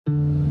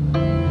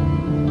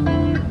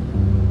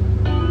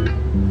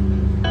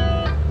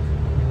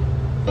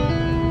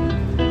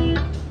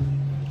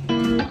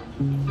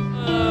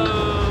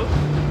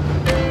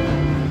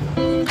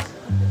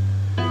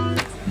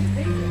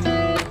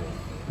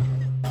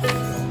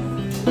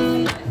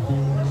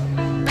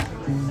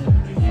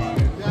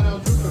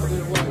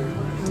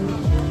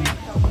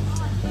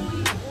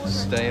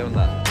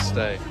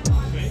stay.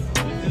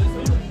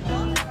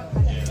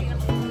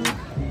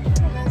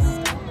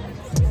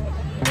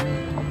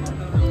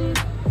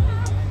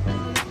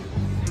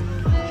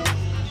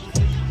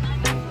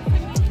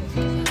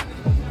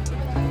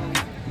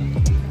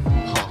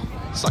 Oh,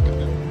 suck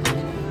it.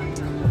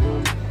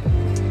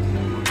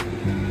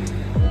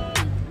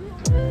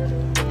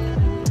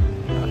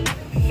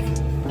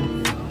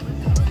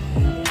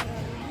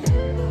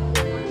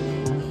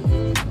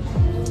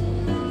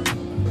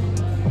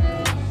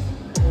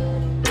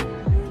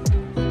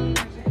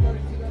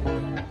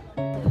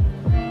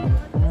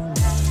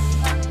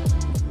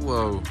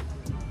 Whoa,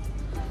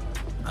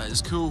 that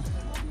is cool.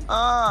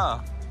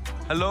 Ah,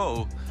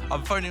 hello.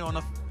 I'm phoning on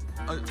a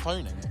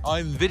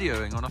I'm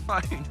videoing on a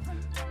phone.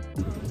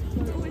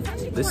 It's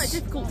actually quite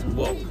difficult to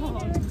walk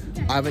on.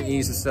 I haven't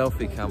used a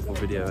selfie cam for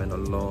video in a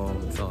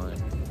long time.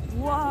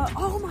 Whoa!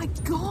 Oh my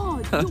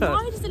god!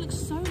 Why does it look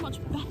so much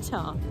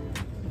better?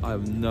 I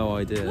have no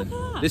idea. Look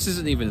at that. This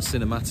isn't even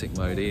cinematic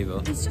mode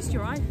either. It's just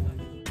your iPhone.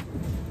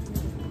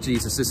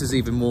 Jesus, this is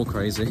even more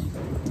crazy.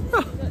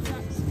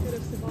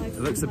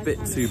 It looks a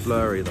bit too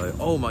blurry though.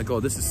 Oh my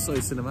god, this is so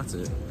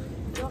cinematic.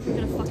 I'm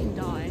gonna fucking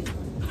die.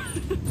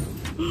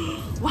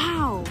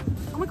 Wow!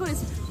 Oh my god,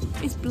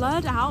 it's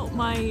blurred out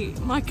my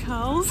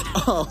curls.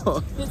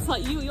 Oh. It's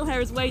like your hair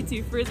is way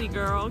too frizzy,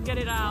 girl. Get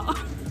it out.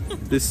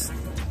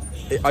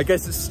 I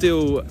guess it's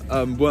still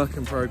work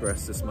in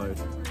progress, this mode.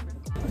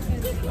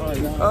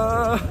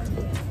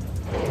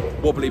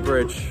 Wobbly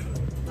bridge.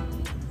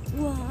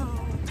 Wow.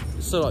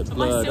 It's so like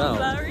blurred out.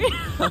 Blurry?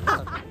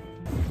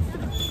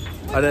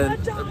 And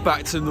then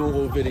back to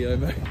normal video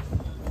mode.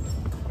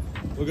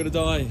 We're gonna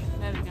die.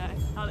 There we go.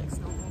 That looks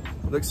normal.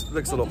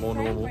 Looks a lot more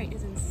normal. The frame rate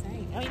is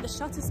insane. I mean, the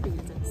shutter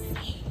speed is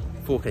insane.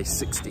 4K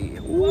 60.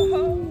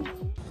 Whoa!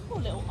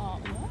 Cool little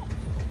artwork.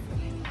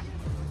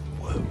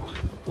 Whoa.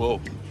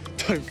 Whoa.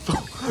 Don't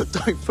fall.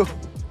 Don't fall.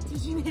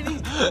 Did you nearly?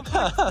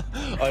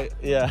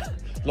 Yeah.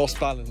 Lost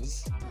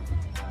balance.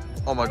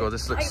 Oh my god,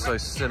 this looks so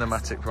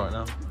cinematic right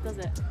now. Does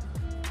it?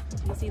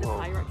 You see the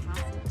pirate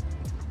castle?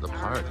 The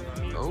pirate.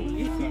 Oh.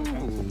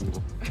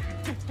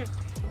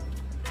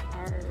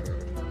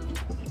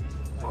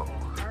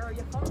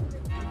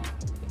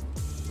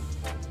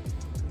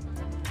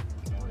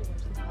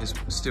 It's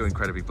still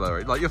incredibly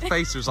blurry. Like your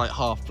face was like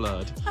half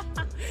blurred.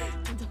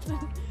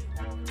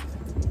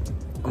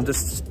 I'm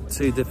just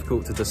too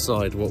difficult to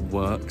decide what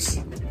works.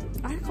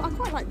 I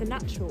quite like the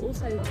natural.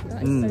 Also,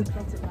 that is so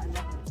cluttered like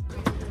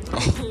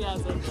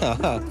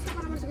that.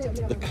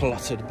 The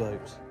cluttered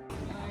boat.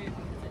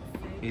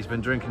 He's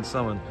been drinking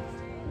someone.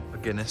 A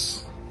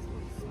Guinness.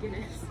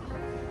 Guinness.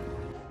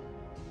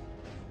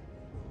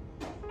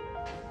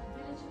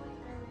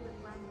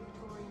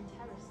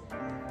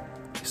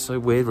 It's so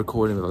weird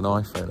recording with an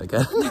iPhone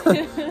again.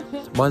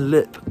 My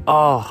lip.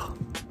 Ah.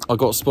 I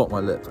got to spot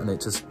my lip and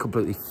it just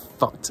completely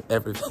fucked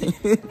everything.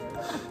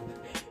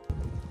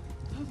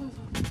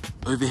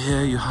 Over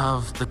here you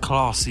have the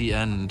classy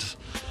end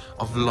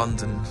of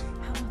London.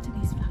 How old are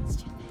these flats,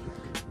 do you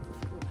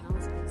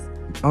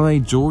think? Are they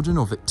Georgian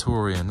or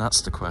Victorian?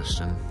 That's the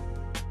question.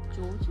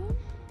 Georgian?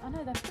 I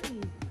know they're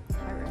pretty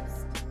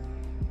terraced.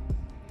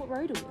 What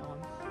road are we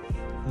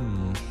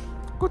on?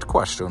 Good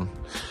question.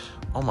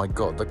 Oh my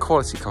god, the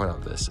quality coming out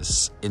of this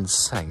is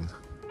insane.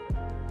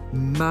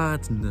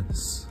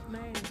 Madness.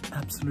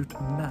 Absolute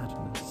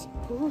madness.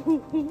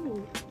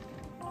 Ooh.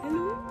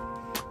 Hello?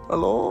 Hello?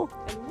 Hello?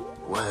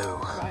 Whoa.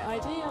 Right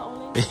idea,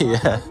 Ollie.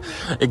 Yeah,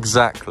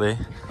 exactly.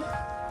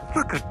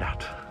 Look at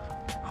that.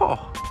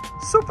 Oh,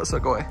 super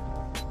Segoy.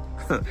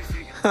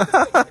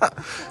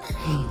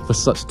 For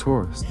such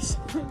tourists.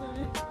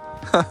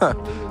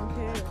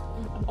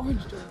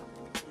 Orange.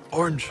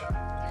 Orange.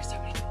 There's so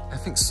many. I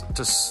think it's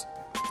just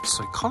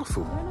so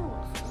colourful. I don't know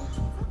what focus.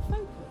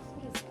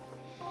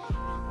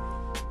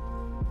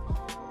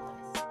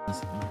 What is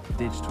it?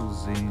 Digital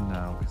zoom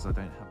now because I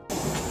don't have.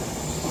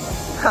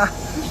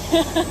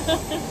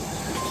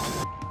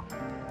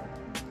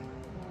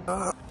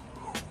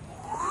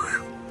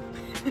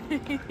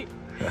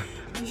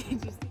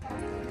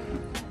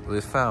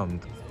 We've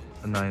found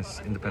a nice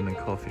independent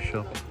coffee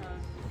shop,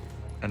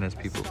 and there's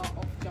people.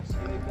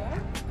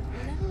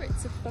 Whenever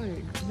it's a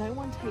phone, no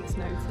one takes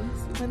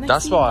notice. When they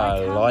That's see why my I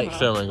camera, like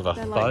filming with a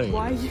they're phone. Like,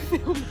 why are you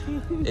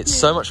filming? It's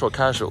so much more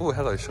casual. Oh,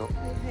 hello shop.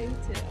 I hate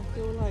it. I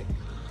feel like,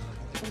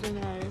 I don't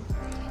know. I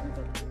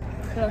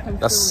feel like I'm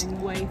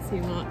filming way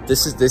too much.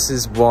 This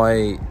is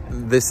why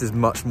this is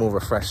much more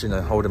refreshing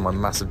than holding my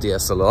massive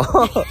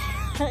DSLR.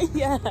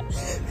 Yeah,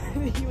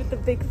 you with the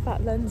big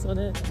fat lens on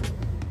it.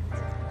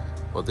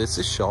 Well, this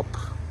is shop,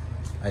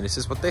 and this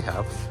is what they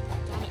have.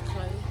 Damn it,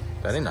 Chloe.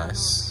 Very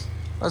nice.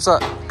 What's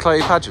that?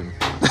 Chloe Pageant.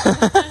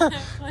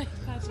 Chloe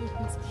Pageant.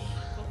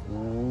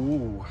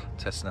 Ooh,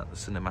 testing out the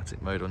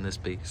cinematic mode on this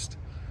beast.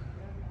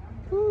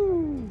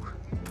 Ooh.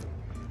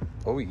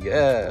 Oh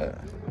yeah.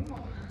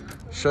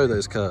 Show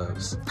those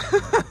curves.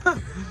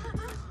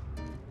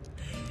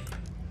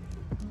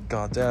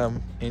 God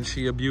damn, ain't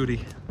she a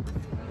beauty?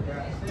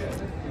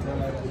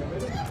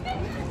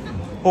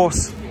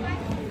 Horse.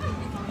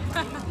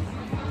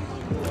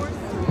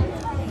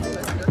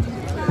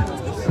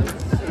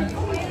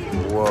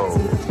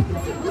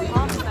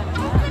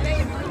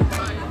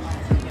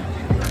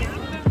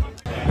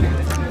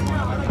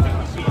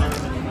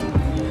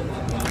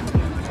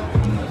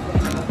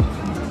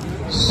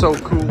 so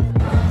cool.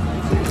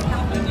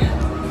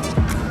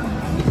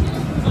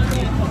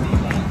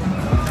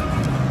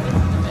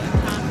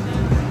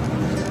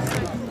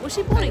 Was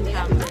she born in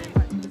Camden?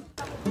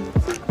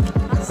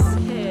 That's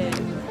sick.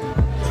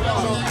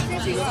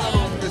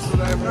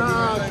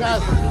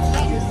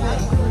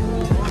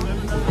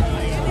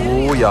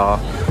 Oh yeah.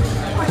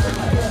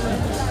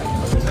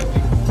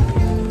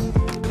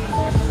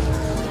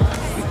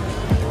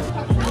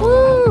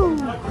 Woo!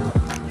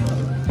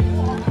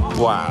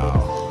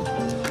 Wow.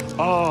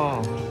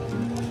 Oh,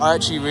 I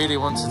actually really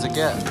wanted to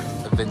get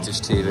a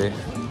vintage TV.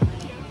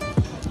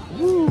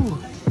 Woo!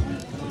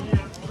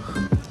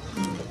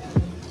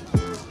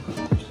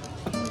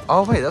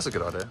 Oh wait, that's a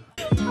good idea.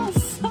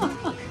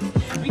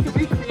 We can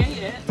recreate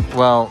it.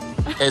 Well,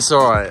 it's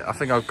alright. I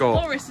think I've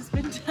got... Forest has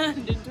been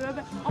turned into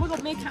a... Oh my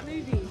god, Meerkat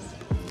movies.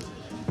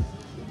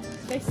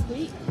 They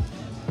sweet.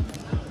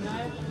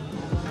 No.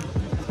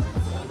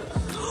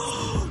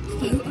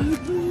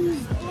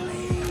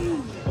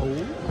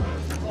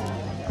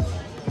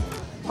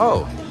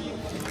 Oh.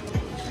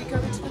 Should we go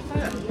into the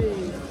photo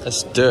booth?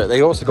 Let's do it.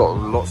 They also got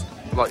lots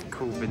like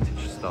cool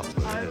vintage stuff.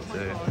 Oh my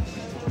god.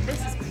 This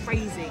is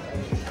crazy.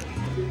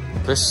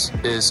 This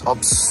is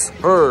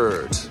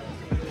absurd. The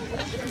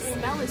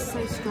smell is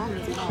so strong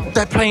as well.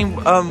 They're playing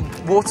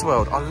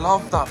Waterworld. I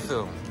love that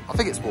film. I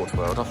think it's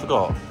Waterworld. I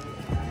forgot. I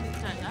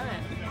don't know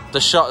it.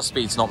 The shutter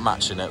speed's not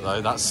matching it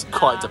though. That's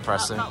quite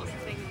depressing. That was the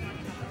thing.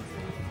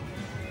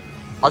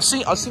 I've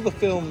seen the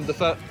film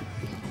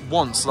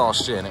once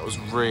last year and it was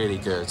really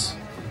good.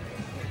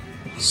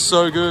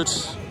 So good.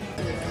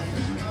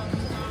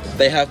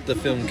 They have the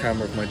film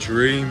camera of my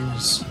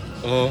dreams.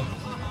 Oh,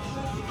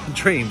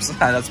 dreams.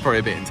 That's probably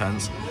a bit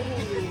intense.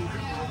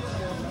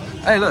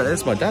 Hey, look,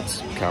 there's my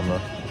dad's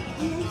camera.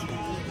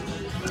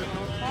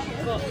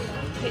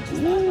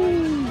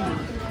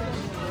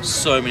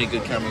 So many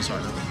good cameras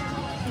right now.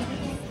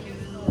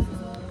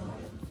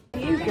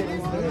 Few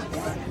good ones.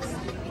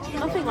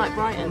 Nothing like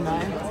Brighton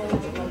though.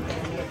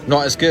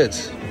 Not as good.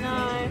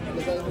 No.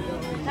 They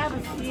have a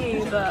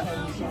few, but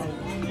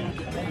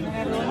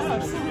everyone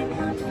else.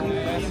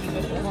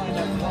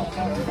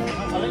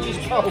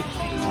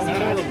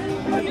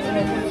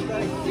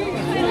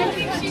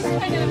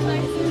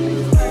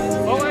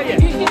 Oh, are you?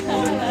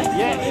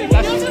 Yeah,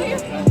 that's all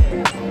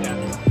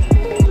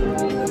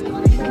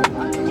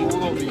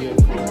over you.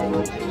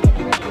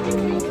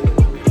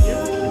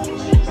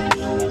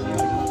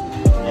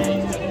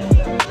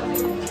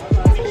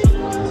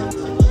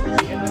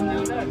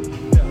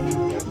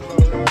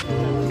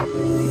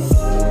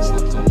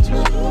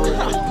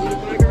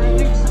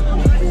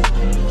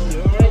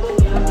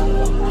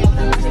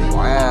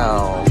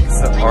 Wow,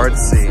 so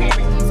artsy.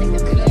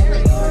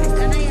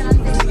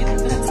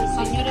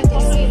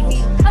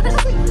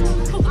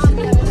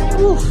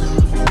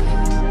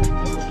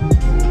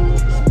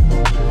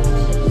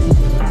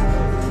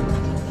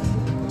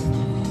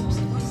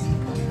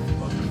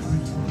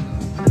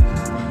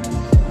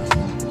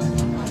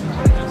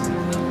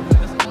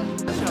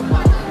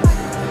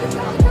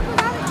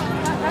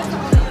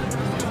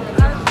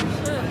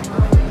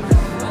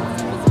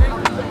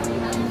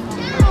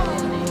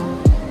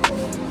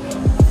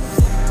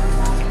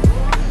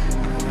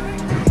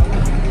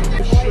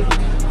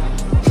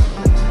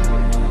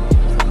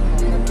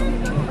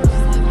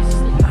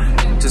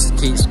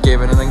 Keeps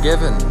giving and then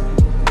giving.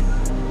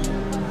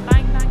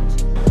 Bang bang.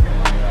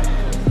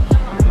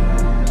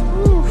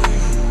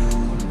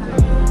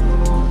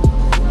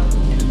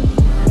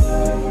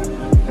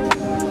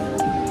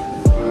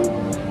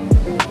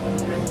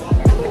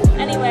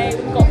 Anyway,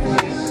 we've got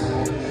food.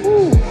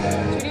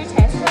 Should we do a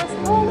test first?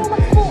 Oh no, my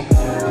fork.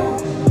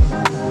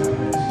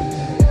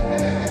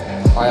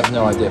 I have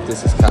no idea if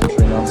this is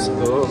capturing us.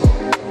 Oh.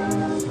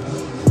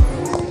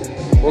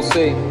 We'll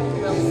see.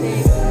 We'll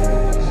see.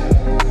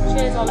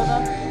 Cheers, Oliver.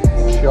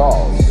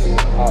 Charles.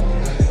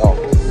 Oh.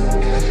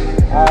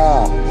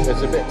 Ah,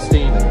 it's a bit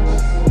steamy.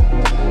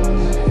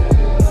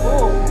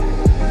 Oh,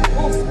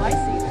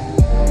 spicy.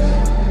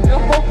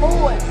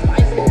 Oh, it's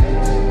spicy.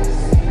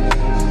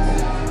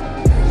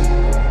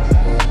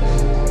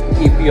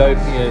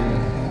 Ethiopian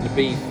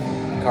beef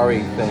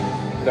curry thing.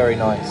 Very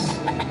nice.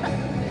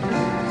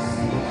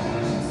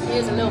 It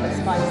is a little bit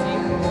spicy.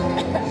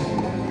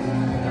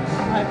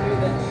 I agree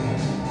with it.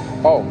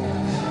 Oh.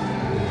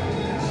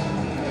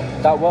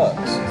 That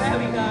works. There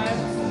we go.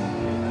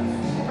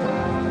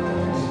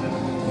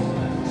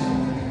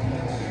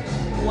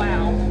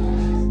 Wow.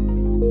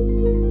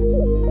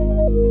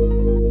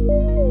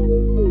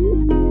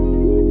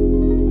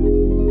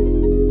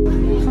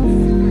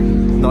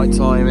 Night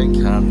time in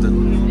Camden.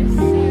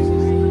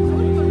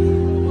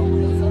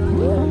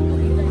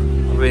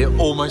 We're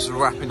almost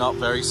wrapping up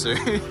very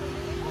soon.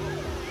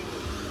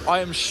 I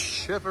am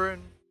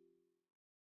shivering.